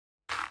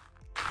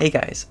Hey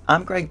guys,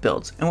 I'm Greg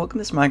Builds and welcome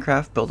to this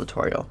Minecraft build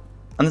tutorial.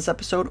 On this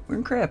episode, we're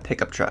going to create a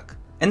pickup truck.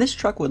 And this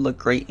truck would look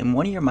great in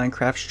one of your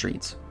Minecraft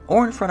streets,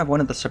 or in front of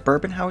one of the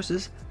suburban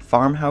houses,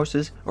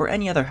 farmhouses, or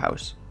any other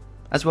house,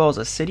 as well as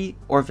a city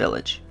or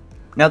village.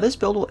 Now this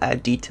build will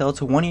add detail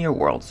to one of your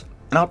worlds,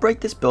 and I'll break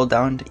this build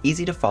down into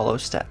easy to follow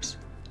steps.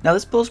 Now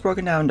this build is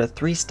broken down into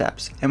 3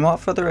 steps, and without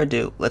further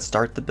ado, let's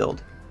start the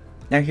build.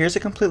 Now here's a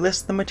complete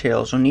list of the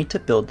materials you'll need to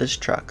build this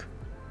truck.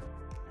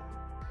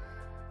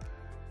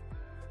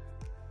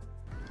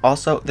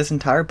 Also, this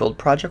entire build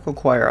project will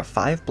require a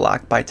 5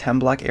 block by 10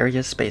 block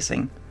area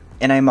spacing,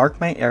 and I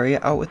marked my area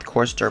out with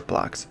coarse dirt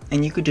blocks,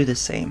 and you could do the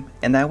same,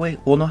 and that way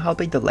we'll know how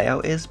big the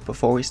layout is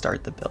before we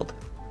start the build.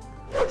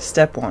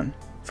 Step 1.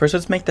 First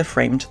let's make the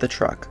frame to the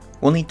truck.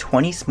 We'll need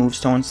 20 smooth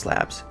stone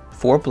slabs,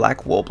 4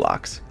 black wool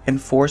blocks, and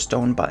 4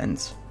 stone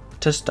buttons.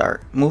 To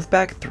start, move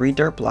back 3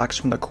 dirt blocks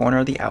from the corner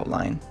of the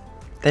outline,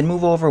 then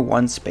move over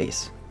 1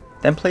 space,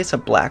 then place a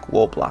black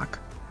wool block,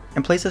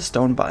 and place a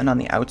stone button on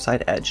the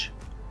outside edge.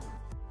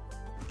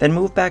 Then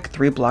move back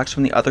 3 blocks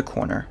from the other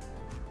corner,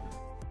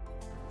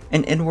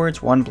 and inwards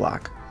 1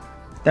 block.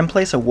 Then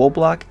place a wool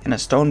block and a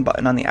stone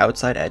button on the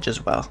outside edge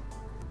as well.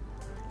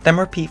 Then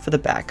repeat for the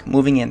back,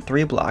 moving in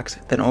 3 blocks,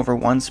 then over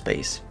 1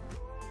 space.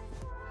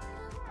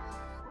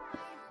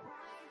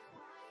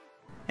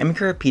 And we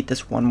can repeat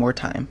this one more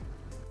time.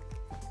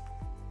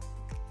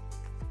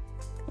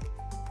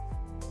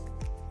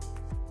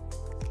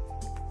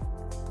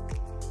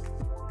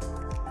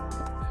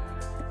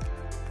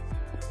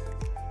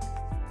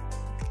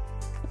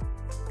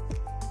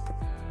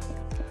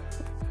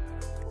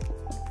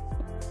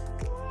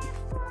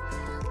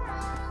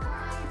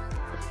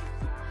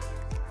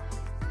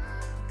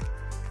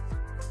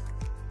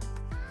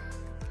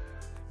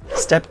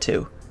 Step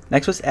 2.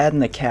 Next let's add in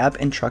the cab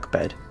and truck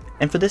bed,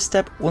 and for this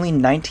step we'll need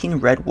 19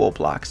 red wool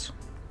blocks.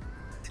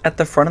 At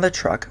the front of the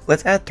truck,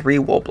 let's add 3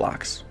 wool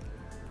blocks.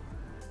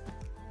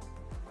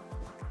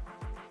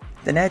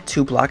 Then add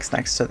 2 blocks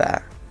next to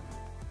that.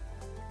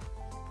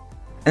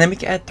 And then we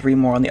can add 3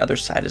 more on the other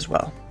side as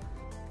well.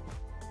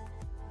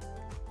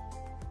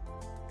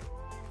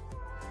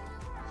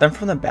 Then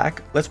from the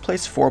back, let's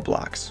place 4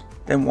 blocks,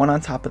 then 1 on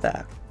top of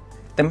that.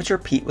 Then let's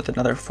repeat with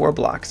another 4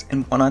 blocks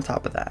and 1 on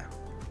top of that.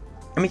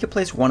 And we can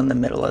place 1 in the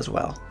middle as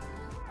well.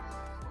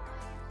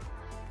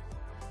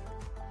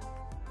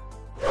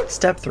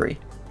 Step 3.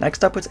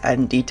 Next up, let's add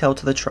in detail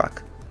to the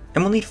truck.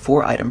 And we'll need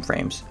 4 item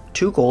frames,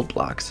 2 gold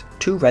blocks,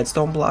 2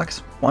 redstone blocks,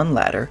 1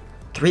 ladder,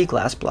 3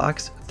 glass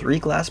blocks, 3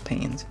 glass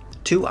panes,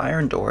 2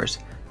 iron doors,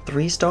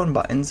 3 stone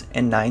buttons,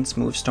 and 9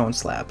 smooth stone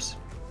slabs.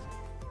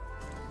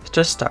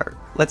 To start,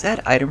 let's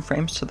add item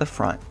frames to the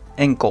front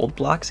and gold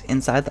blocks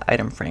inside the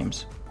item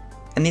frames.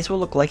 And these will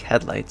look like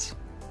headlights.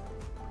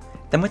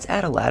 Then let's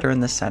add a ladder in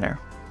the center.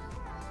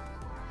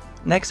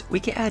 Next, we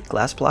can add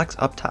glass blocks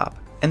up top,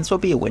 and this will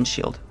be a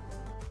windshield.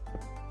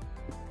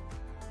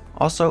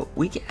 Also,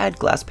 we can add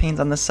glass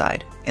panes on the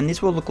side, and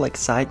these will look like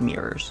side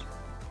mirrors.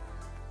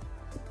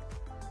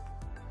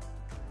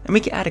 And we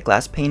can add a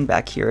glass pane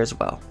back here as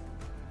well.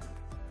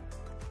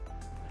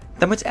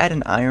 Then let's add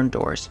in iron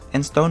doors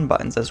and stone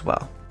buttons as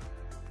well.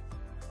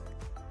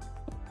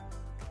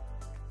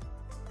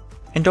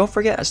 And don't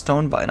forget a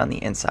stone button on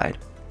the inside.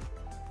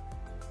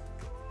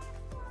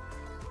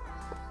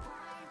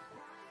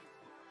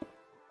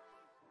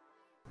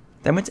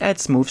 Then let's add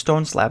smooth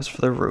stone slabs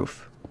for the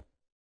roof.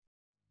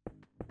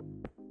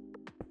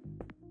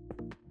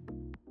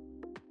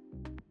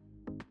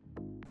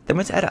 Then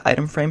let's add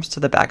item frames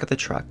to the back of the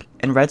truck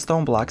and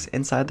redstone blocks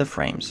inside the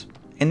frames,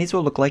 and these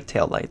will look like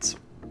taillights.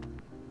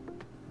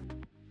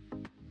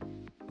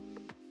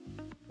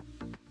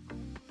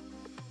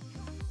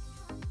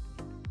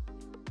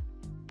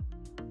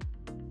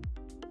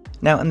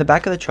 Now in the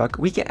back of the truck,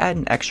 we can add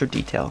an extra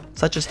detail,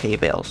 such as hay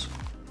bales.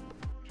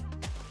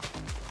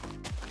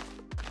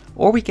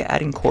 Or we can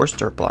add in coarse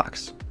dirt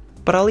blocks.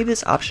 But I'll leave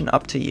this option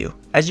up to you,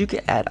 as you can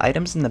add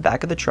items in the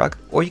back of the truck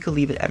or you can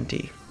leave it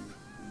empty.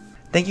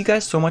 Thank you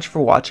guys so much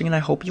for watching, and I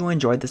hope you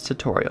enjoyed this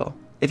tutorial.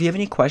 If you have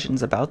any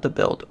questions about the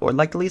build or would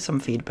like to leave some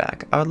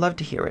feedback, I would love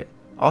to hear it.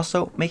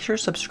 Also, make sure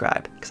to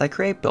subscribe, because I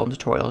create build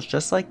tutorials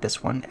just like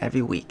this one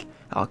every week.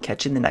 I'll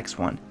catch you in the next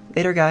one.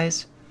 Later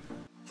guys!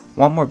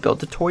 Want more build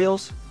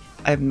tutorials?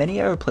 I have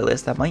many other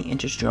playlists that might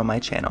interest you on my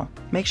channel.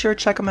 Make sure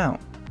to check them out.